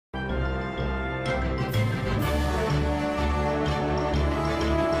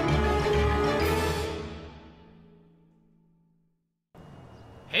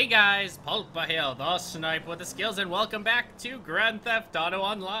Hey guys, PaulPer here, the snipe with the skills, and welcome back to Grand Theft Auto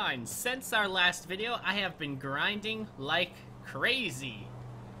Online. Since our last video, I have been grinding like crazy.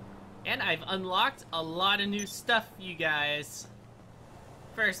 And I've unlocked a lot of new stuff, you guys.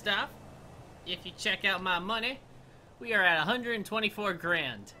 First off, if you check out my money, we are at 124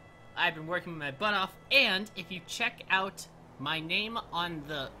 grand. I've been working my butt off, and if you check out my name on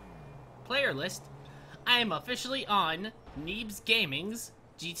the player list, I am officially on Neebs Gaming's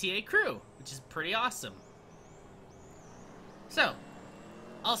GTA crew, which is pretty awesome. So,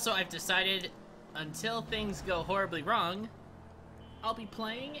 also I've decided, until things go horribly wrong, I'll be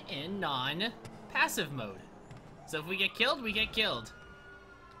playing in non-passive mode. So if we get killed, we get killed.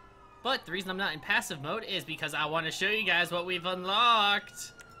 But the reason I'm not in passive mode is because I want to show you guys what we've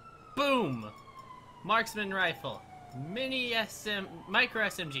unlocked. Boom! Marksman rifle, micro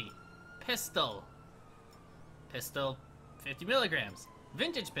SMG, pistol, 50 milligrams.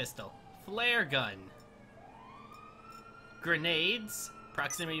 Vintage pistol, flare gun, grenades,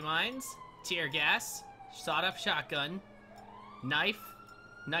 proximity mines, tear gas, sawed-off shotgun, knife,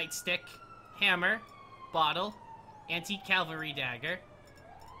 nightstick, hammer, bottle, anti-cavalry dagger,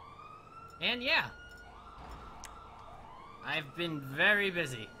 and yeah, I've been very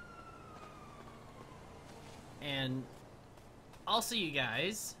busy. And also, you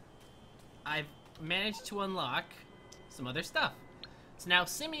guys, I've managed to unlock some other stuff. So now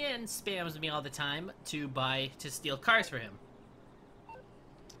Simeon spams me all the time to steal cars for him.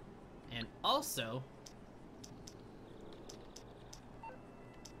 And also,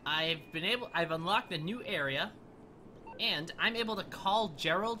 I've unlocked a new area, and I'm able to call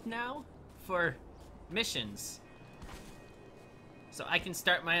Gerald now for missions. So I can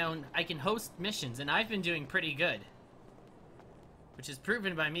start my own, I can host missions, and I've been doing pretty good. Which is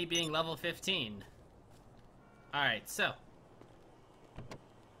proven by me being level 15. Alright, so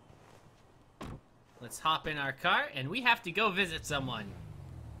let's hop in our car, and we have to go visit someone.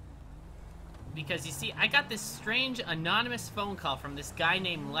 Because, you see, I got this strange anonymous phone call from this guy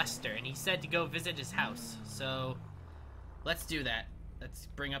named Lester, and he said to go visit his house. So, let's do that. Let's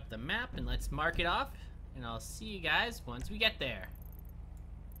bring up the map, and let's mark it off, and I'll see you guys once we get there.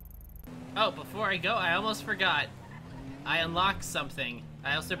 Oh, before I go, I almost forgot. I unlocked something.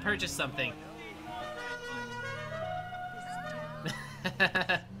 I also purchased something.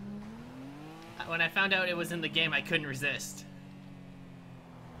 When I found out it was in the game, I couldn't resist.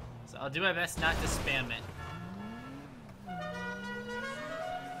 So I'll do my best not to spam it.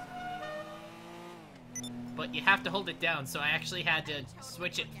 But you have to hold it down, so I actually had to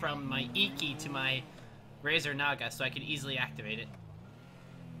switch it from my E key to my Razor Naga so I could easily activate it.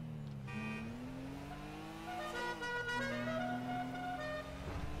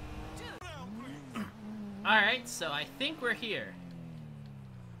 Alright, so I think we're here.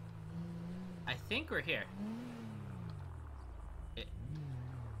 I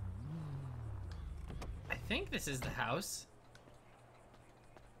think this is the house.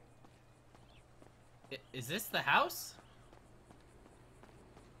 Is this the house?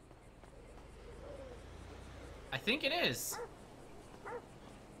 I think it is.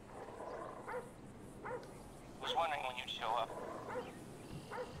 Was wondering when you'd show up.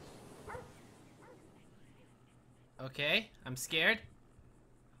 Okay, I'm scared.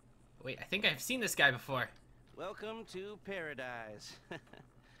 Wait, I think I've seen this guy before. Welcome to paradise. If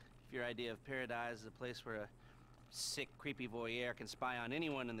your idea of paradise is a place where a sick, creepy voyeur can spy on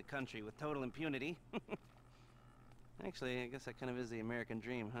anyone in the country with total impunity. Actually, I guess that kind of is the American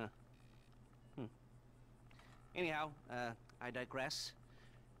dream, huh? Anyhow, I digress.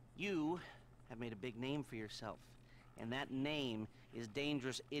 You have made a big name for yourself, and that name is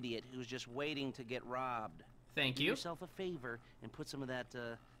Dangerous Idiot who's just waiting to get robbed. Thank you. Do yourself a favor and put some of that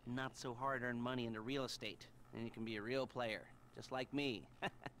not so hard-earned money into real estate, and you can be a real player, just like me.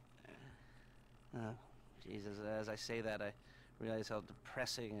 Jesus, as I say that, I realize how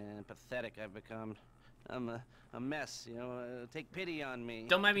depressing and pathetic I've become. I'm a mess, you know. Take pity on me.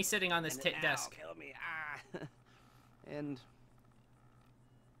 Don't mind me sitting on this desk. Kill me, And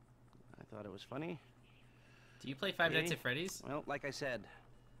I thought it was funny. Do you play Five Nights at Freddy's? Well, like I said,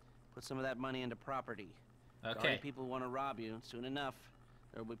 put some of that money into property. Okay. People want to rob you. Soon enough,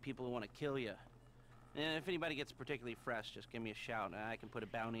 there will be people who want to kill you. And if anybody gets particularly fresh, just give me a shout. I can put a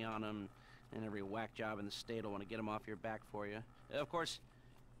bounty on them, and every whack job in the state will want to get them off your back for you. Of course,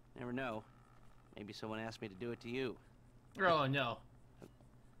 never know. Maybe someone asked me to do it to you. Oh, no.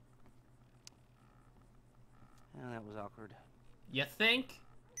 Oh, that was awkward. You think?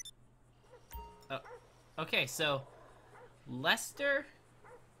 Oh, okay, so Lester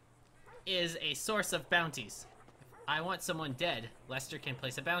is a source of bounties. I want someone dead. Lester can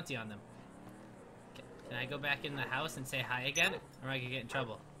place a bounty on them. Can I go back in the house and say hi again? Or am I gonna get in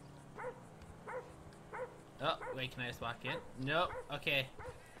trouble? Oh, wait, can I just walk in? Nope, okay.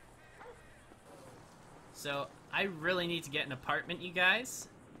 So, I really need to get an apartment, you guys.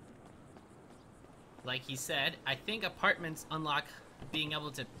 Like he said, I think apartments unlock being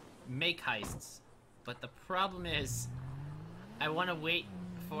able to make heists. But the problem is, I want to wait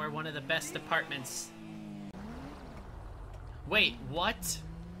for one of the best apartments. Wait, what?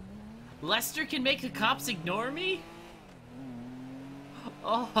 Lester can make the cops ignore me?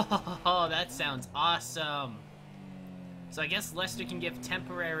 Oh, that sounds awesome. So I guess Lester can give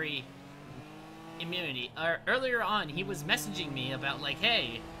temporary immunity. Earlier on, he was messaging me about like,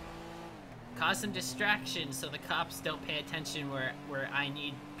 hey, cause some distraction so the cops don't pay attention where I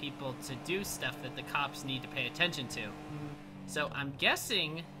need people to do stuff that the cops need to pay attention to. So I'm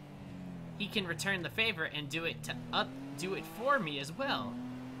guessing he can return the favor and do it for me as well.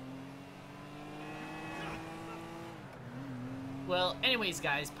 Well, anyways,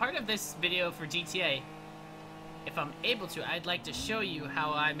 guys, part of this video for GTA, if I'm able to, I'd like to show you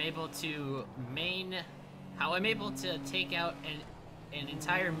how I'm able to take out an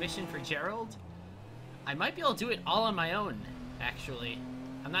entire mission for Gerald. I might be able to do it all on my own, actually.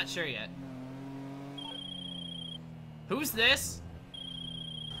 I'm not sure yet. Who's this?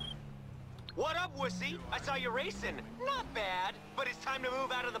 What up, wussy? I saw you racing. Not bad, but it's time to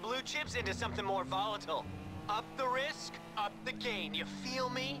move out of the blue chips into something more volatile. Up the risk, up the gain, you feel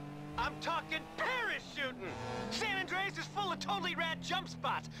me? I'm talking parachuting! San Andreas is full of totally rad jump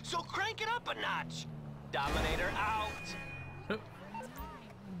spots, so crank it up a notch! Dominator out!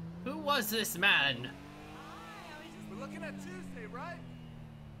 Who was this man? We're looking at Tuesday, right?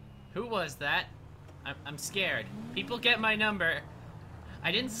 Who was that? I'm scared. People get my number.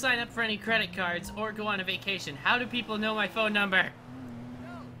 I didn't sign up for any credit cards or go on a vacation. How do people know my phone number?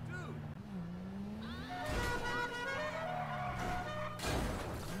 No, dude.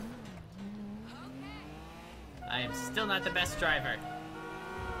 I am still not the best driver.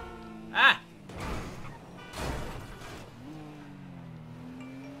 Ah!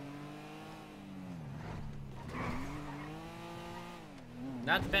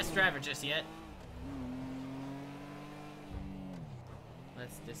 Not the best driver just yet.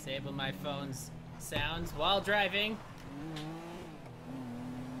 Let's disable my phone's sounds while driving.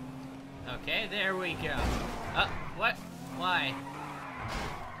 Okay, there we go. What? Why?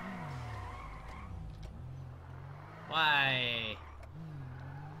 Why?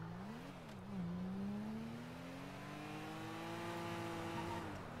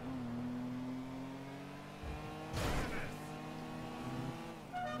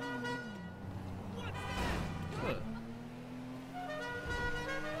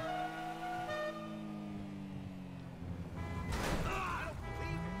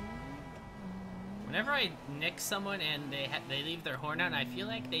 Whenever I nick someone and they leave their horn on, I feel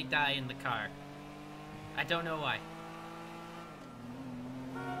like they die in the car. I don't know why.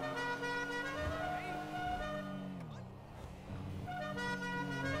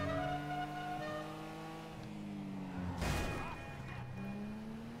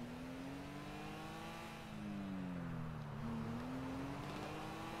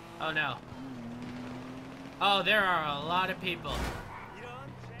 Oh no. Oh, there are a lot of people.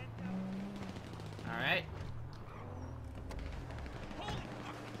 Alright.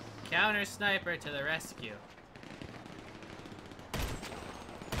 Counter sniper to the rescue.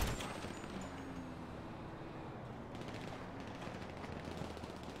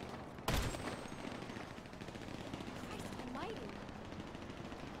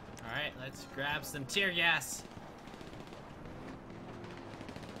 Alright, let's grab some tear gas.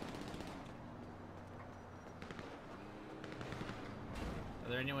 Are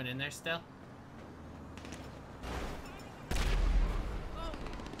there anyone in there still?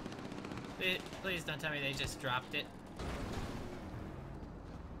 Please don't tell me they just dropped it.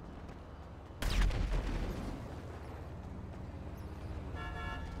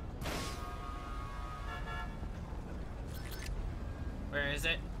 Where is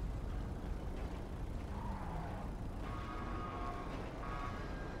it?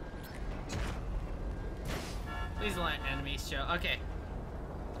 Please don't let enemies show. Okay.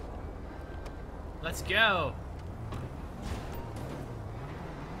 Let's go.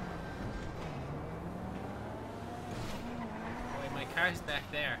 Car's back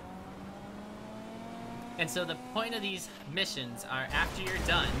there. And so the point of these missions are after you're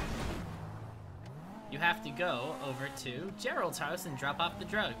done, you have to go over to Gerald's house and drop off the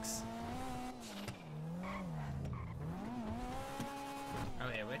drugs.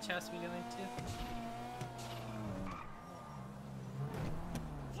 Okay, which house are we going to?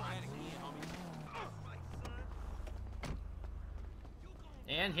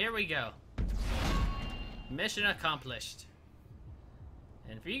 And here we go. Mission accomplished.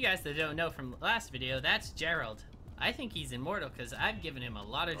 And for you guys that don't know from last video, that's Gerald. I think he's immortal because I've given him a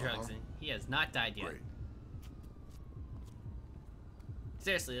lot of drugs and he has not died yet. Great.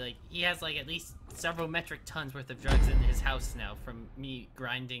 Seriously, like, he has like at least several metric tons worth of drugs in his house now from me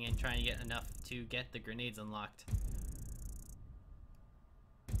grinding and trying to get enough to get the grenades unlocked.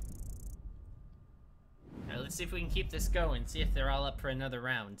 Alright, let's see if we can keep this going, see if they're all up for another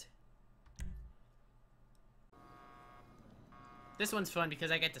round. This one's fun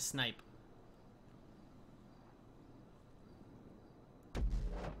because I get to snipe.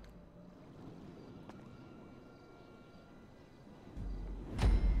 As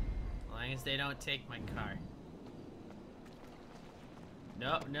long as they don't take my car.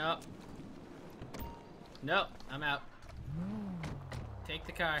 Nope, nope. Nope, I'm out. Take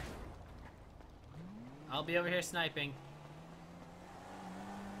the car. I'll be over here sniping.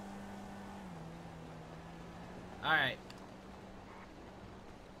 Alright.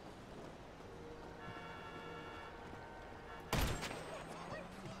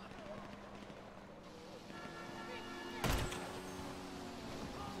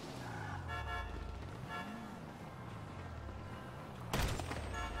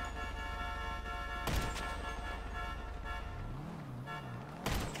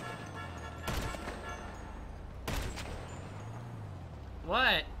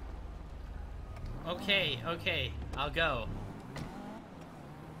 What? Okay, okay, I'll go.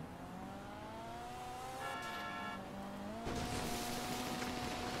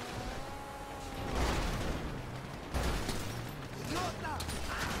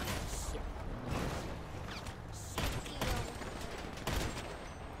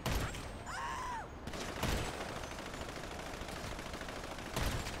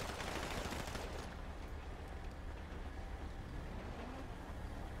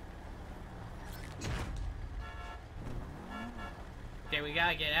 Okay, we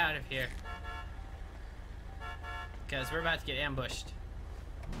gotta get out of here. Because we're about to get ambushed.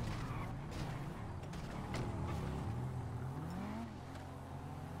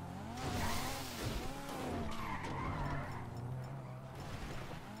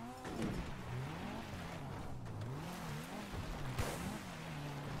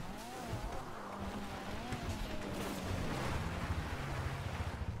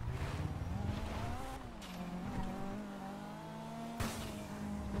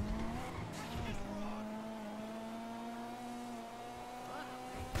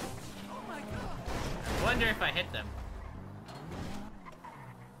 I wonder if I hit them.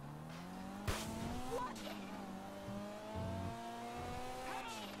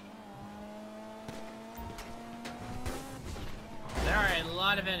 There are a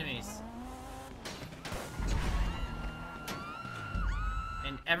lot of enemies.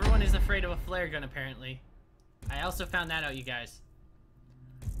 And everyone is afraid of a flare gun, apparently. I also found that out, you guys.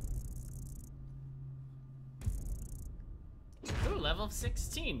 Ooh, level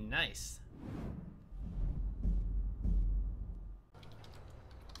 16, nice.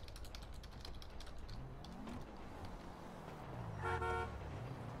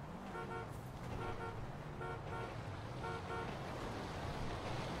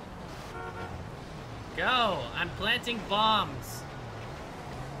 Go! I'm planting bombs!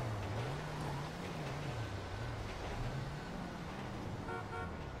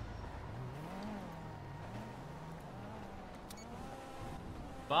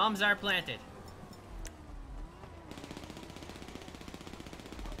 Bombs are planted.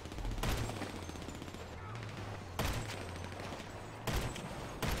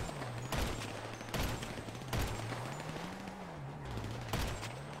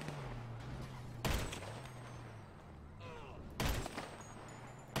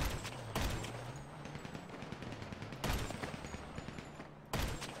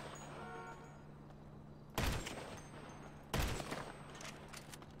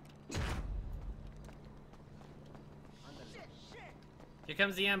 Here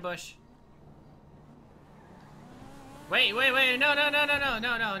comes the ambush. Wait, wait, wait, no, no, no, no, no,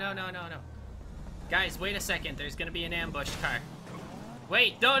 no, no, no, no, no, no. Guys, wait a second, there's gonna be an ambush car.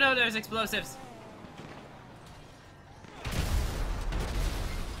 Wait, no, there's explosives.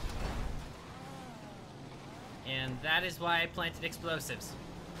 And that is why I planted explosives.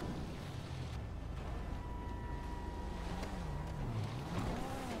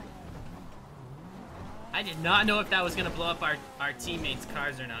 I did not know if that was gonna blow up our teammates'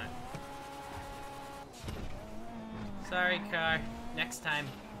 cars or not. Sorry, car. Next time.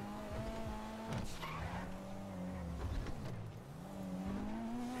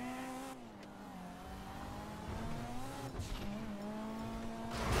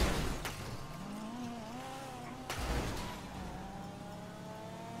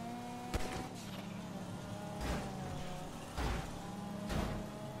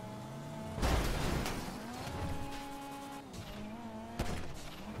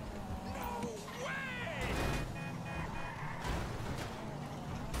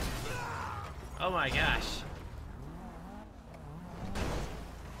 Oh my gosh.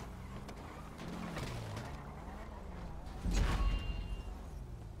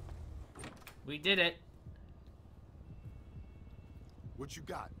 We did it. What you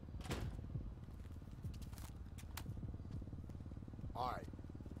got? All right,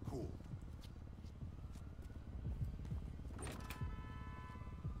 cool.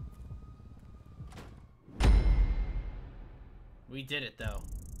 We did it though.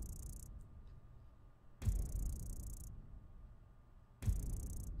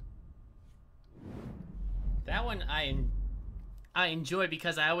 That one I enjoy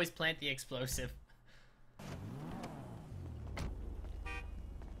because I always plant the explosive.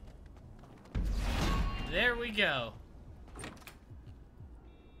 There we go.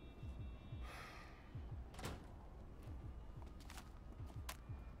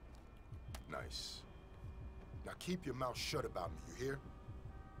 Nice. Now keep your mouth shut about me, you hear?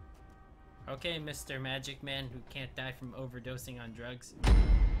 Okay, Mr. Magic Man who can't die from overdosing on drugs.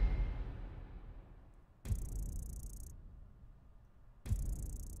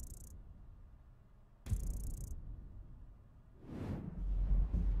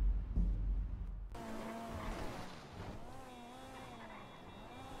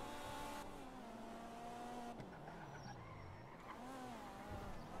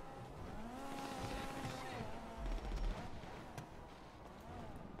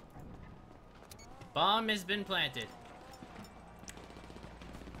 Bomb has been planted.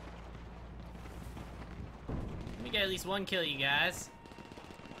 Let me get at least one kill, you guys.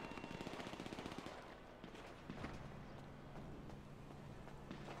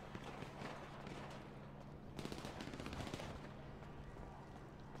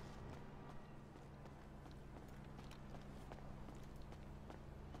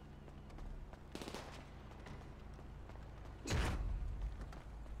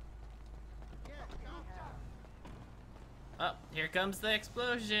 Oh, here comes the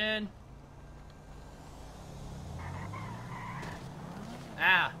explosion.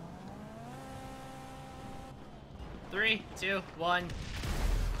 Ah. 3, 2, 1.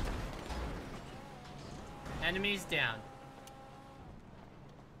 Enemies down.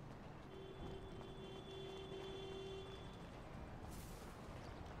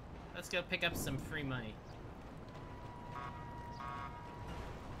 Let's go pick up some free money.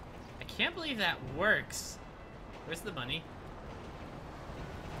 I can't believe that works. Where's the money?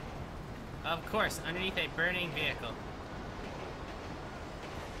 Of course, underneath a burning vehicle.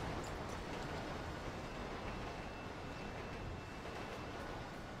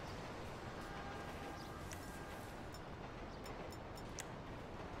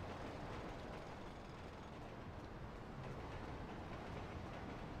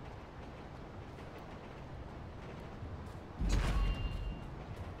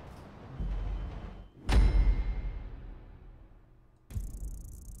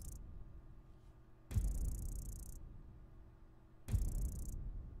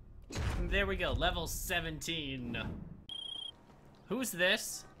 There we go, level 17. Who's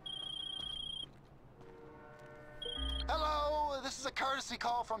this? Hello, this is a courtesy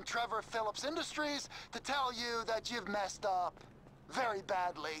call from Trevor Phillips Industries to tell you that you've messed up very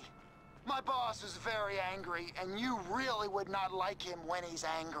badly. My boss is very angry, and you really would not like him when he's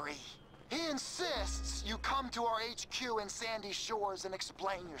angry. He insists you come to our HQ in Sandy Shores and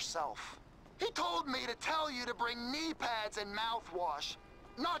explain yourself. He told me to tell you to bring knee pads and mouthwash.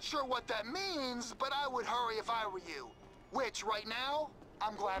 Not sure what that means, but I would hurry if I were you. Which, right now,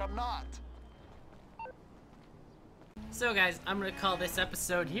 I'm glad I'm not. So guys, I'm gonna call this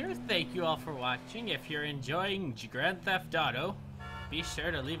episode here. Thank you all for watching. If you're enjoying Grand Theft Auto, be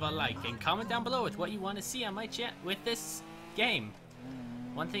sure to leave a like and comment down below with what you want to see on my chat with this game.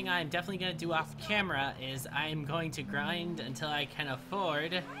 One thing I'm definitely gonna do off camera is I'm going to grind until I can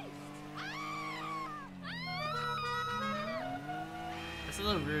afford. That's a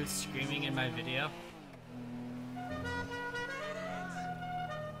little rude screaming in my video.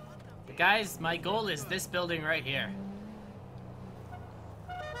 But guys, my goal is this building right here.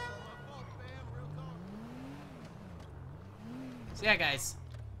 So yeah guys,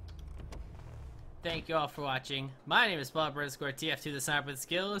 thank you all for watching. My name is PaulPer, TF2 the Sniper with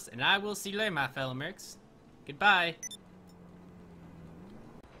Skills, and I will see you later, my fellow mercs. Goodbye.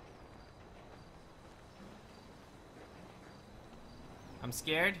 I'm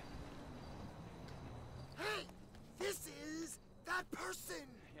scared. Hey, this is that person.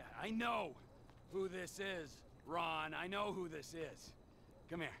 Yeah, I know who this is, Ron. I know who this is.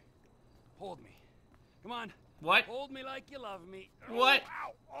 Come here. Hold me. Come on. What? Hold me like you love me. What?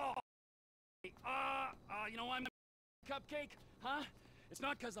 Oh, ow. Oh. You know why I'm a cupcake? Huh? It's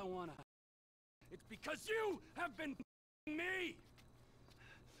not 'cause I wanna. It's because you have been me!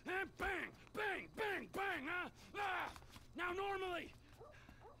 And bang, bang, bang, bang, huh? Ah! Now normally,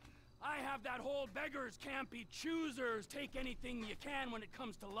 I have that whole beggars can't be choosers, take anything you can when it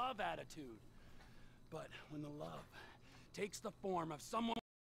comes to love attitude. But when the love takes the form of someone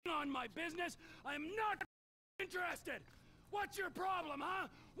on my business, I'm not interested! What's your problem, huh?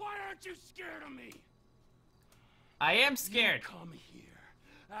 Why aren't you scared of me? I am scared. You come here.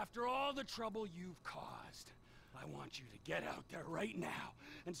 After all the trouble you've caused, I want you to get out there right now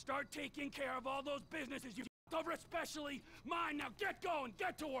and start taking care of all those businesses you've over, especially mine. Now get going,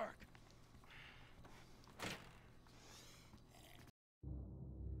 get to work.